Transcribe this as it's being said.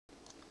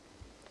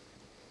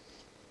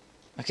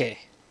Okay.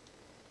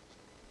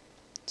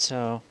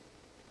 So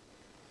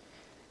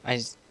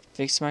I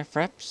fixed my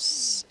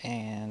fraps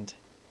and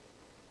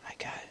I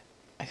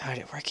got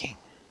it working.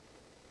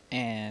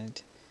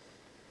 And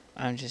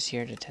I'm just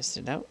here to test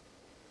it out.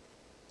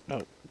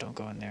 No, don't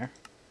go in there.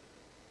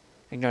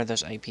 Ignore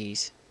those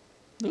IPs.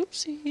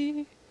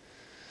 Oopsie.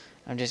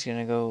 I'm just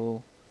gonna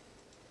go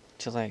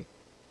to like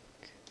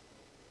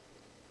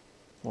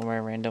one of my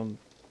random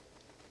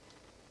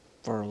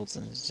worlds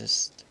and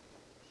just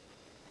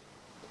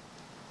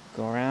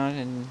go around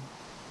and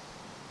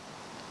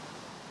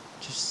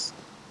just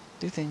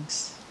do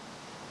things.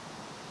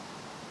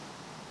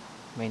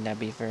 May not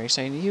be very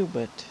exciting to you,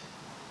 but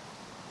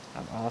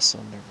I'm also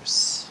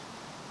nervous.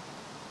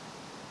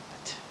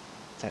 But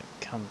that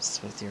comes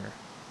with your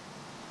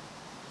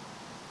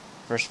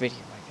first video,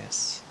 I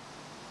guess.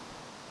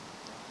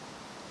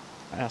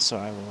 Also,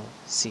 I will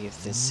see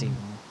if this even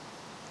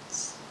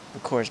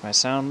records my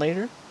sound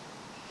later.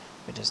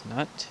 If it does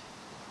not,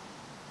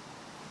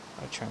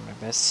 I'll try my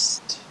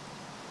best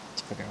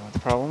to figure out what the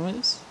problem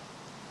is.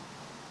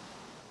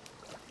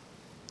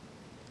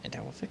 And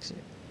I will fix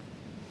it.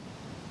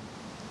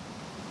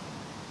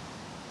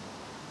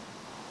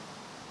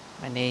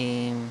 My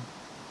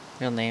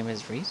real name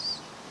is Reese.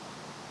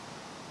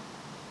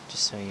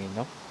 Just so you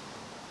know.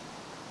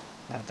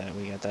 Now that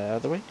we got that out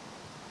of the way.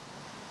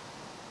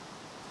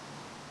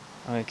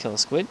 I'm gonna kill a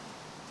squid.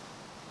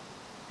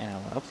 And I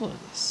will upload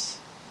this.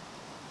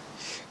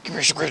 Give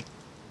me a squid!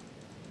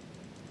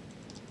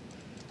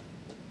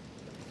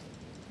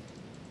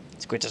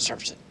 Squid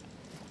deserves it.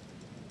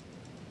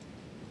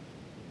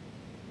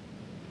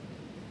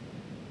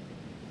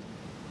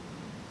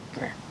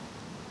 Come here.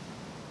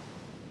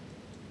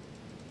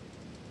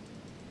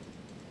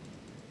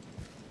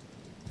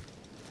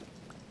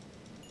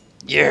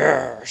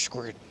 Yeah,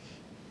 squid.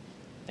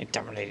 I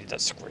dominated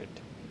that squid.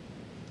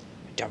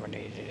 I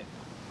dominated it.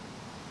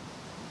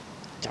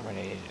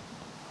 Dominated it.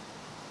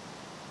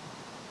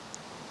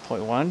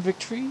 Point 1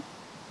 victory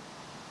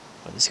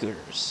for the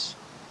scooters.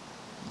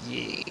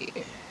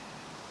 Yeah.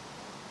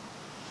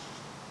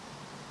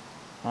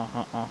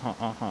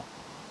 Uh-huh.